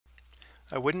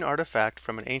A wooden artifact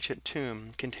from an ancient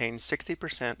tomb contains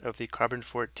 60% of the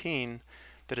carbon-14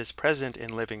 that is present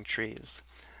in living trees.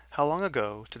 How long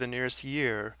ago, to the nearest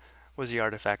year, was the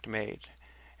artifact made?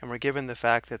 And we're given the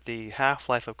fact that the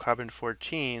half-life of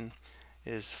carbon-14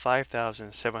 is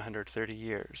 5,730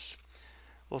 years.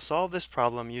 We'll solve this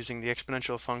problem using the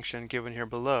exponential function given here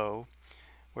below,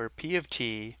 where p of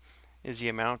t is the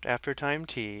amount after time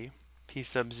t, p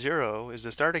sub 0 is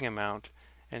the starting amount,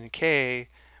 and k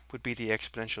would be the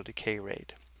exponential decay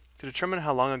rate. To determine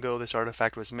how long ago this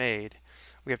artifact was made,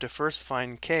 we have to first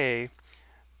find k,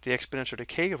 the exponential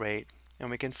decay rate, and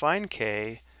we can find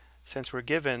k since we're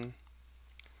given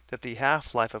that the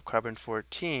half-life of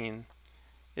carbon-14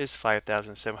 is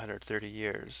 5,730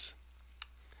 years.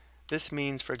 This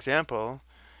means, for example,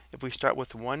 if we start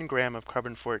with 1 gram of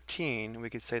carbon-14, we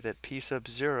could say that p sub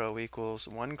 0 equals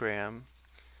 1 gram.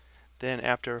 Then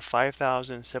after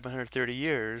 5,730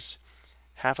 years,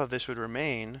 half of this would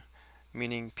remain,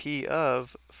 meaning p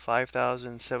of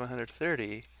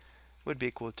 5,730 would be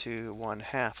equal to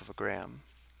 1/2 of a gram.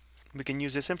 We can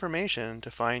use this information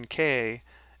to find k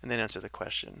and then answer the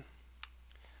question.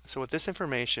 So with this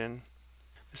information,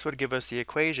 this would give us the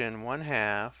equation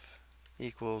 1/2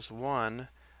 equals 1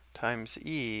 times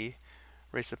e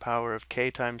raised to the power of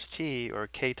k times t, or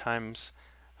k times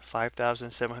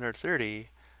 5,730.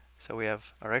 So we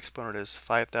have our exponent is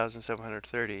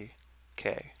 5,730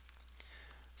 k.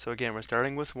 So again, we're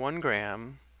starting with 1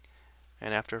 gram,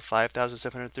 and after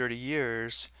 5,730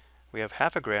 years, we have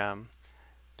half a gram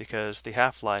because the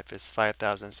half-life is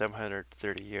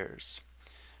 5,730 years.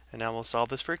 And now we'll solve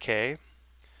this for k.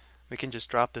 We can just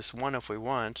drop this 1 if we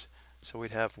want, so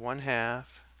we'd have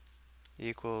 1/2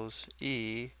 equals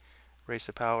e raised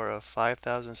to the power of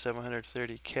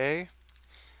 5,730 k.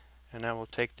 And now we'll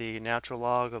take the natural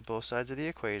log of both sides of the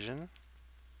equation.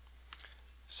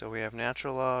 So we have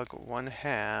natural log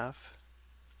 1/2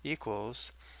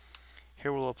 equals,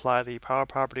 here we'll apply the power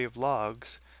property of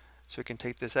logs, so we can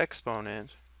take this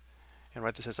exponent and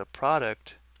write this as a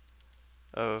product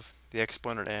of the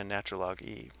exponent and natural log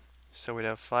e. So we'd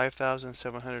have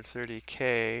 5,730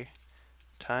 k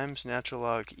times natural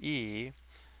log e,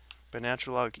 but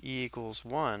natural log e equals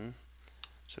 1,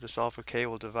 so to solve for k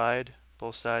we'll divide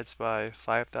both sides by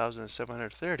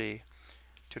 5,730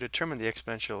 to determine the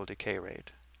exponential decay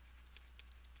rate.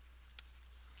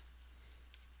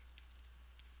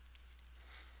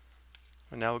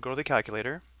 And now we'll go to the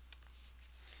calculator.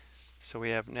 So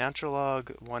we have natural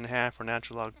log 1/2, or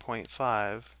natural log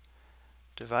 0.5,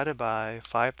 divided by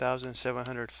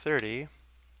 5,730.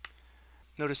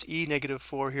 Notice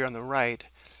e-4 here on the right,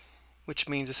 which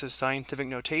means this is scientific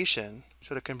notation.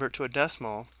 So to convert to a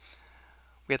decimal,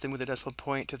 we have to move the decimal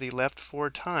point to the left 4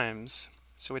 times.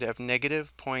 So we'd have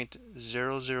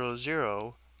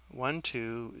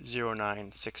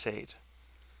 -0.000120968.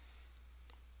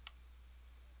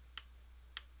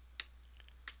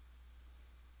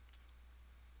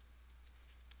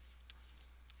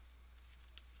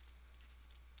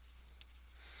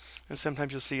 And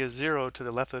sometimes you'll see a 0 to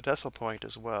the left of the decimal point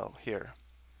as well here.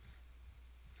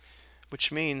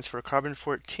 Which means for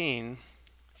carbon-14,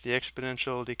 the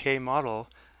exponential decay model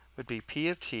would be p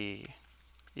of t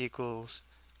equals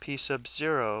p sub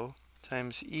 0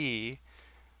 times e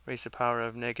raised to the power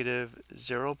of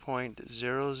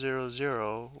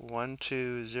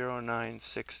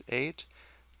 -0.000120968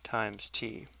 times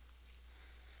t.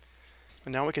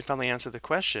 And now we can finally answer the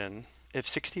question, if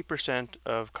 60%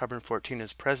 of carbon-14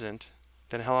 is present,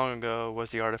 then how long ago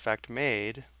was the artifact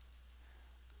made?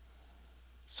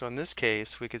 So in this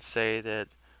case, we could say that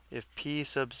if p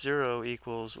sub 0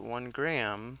 equals 1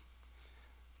 gram,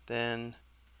 then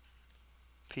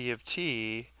p of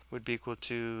t would be equal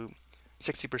to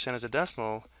 60% as a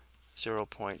decimal,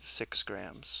 0.6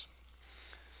 grams.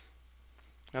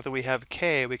 Now that we have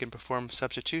k, we can perform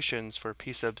substitutions for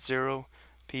p sub 0,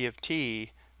 p of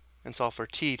t, and solve for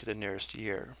t to the nearest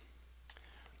year.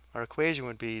 Our equation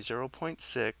would be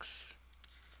 0.6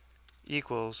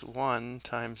 equals 1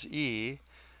 times e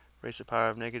raised to the power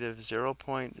of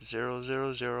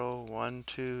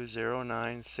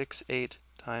 -0.000120968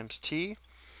 times t.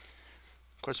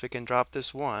 Of course, we can drop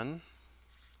this 1.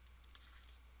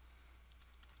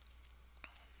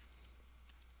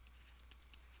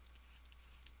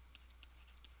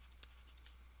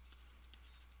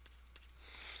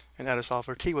 And now to solve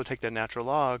for t, we'll take the natural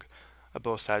log of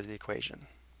both sides of the equation.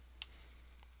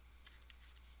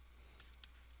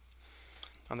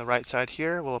 On the right side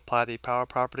here, we'll apply the power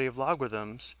property of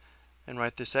logarithms and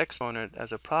write this exponent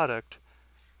as a product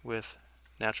with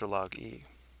natural log e.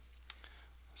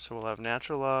 So we'll have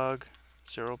natural log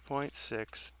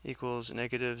 0.6 equals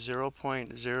negative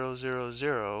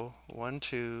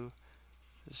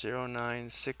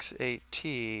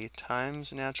 0.000120968t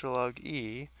times natural log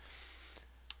e.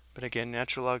 But again,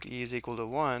 natural log e is equal to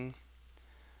 1.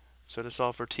 So to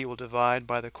solve for t, we'll divide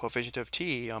by the coefficient of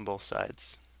t on both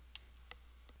sides.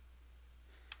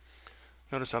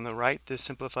 Notice on the right, this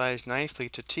simplifies nicely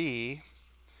to t,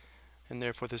 and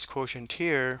therefore this quotient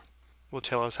here will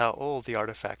tell us how old the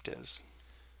artifact is.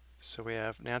 So we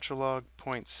have natural log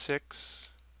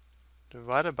 0.6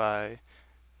 divided by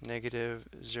negative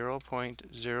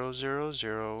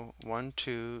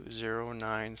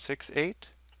 0.000120968.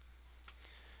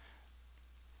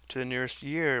 To the nearest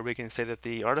year, we can say that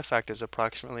the artifact is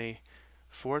approximately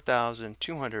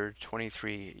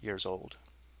 4,223 years old.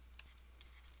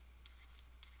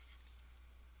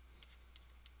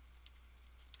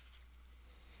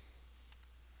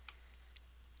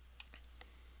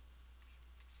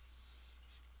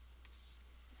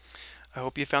 I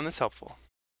hope you found this helpful.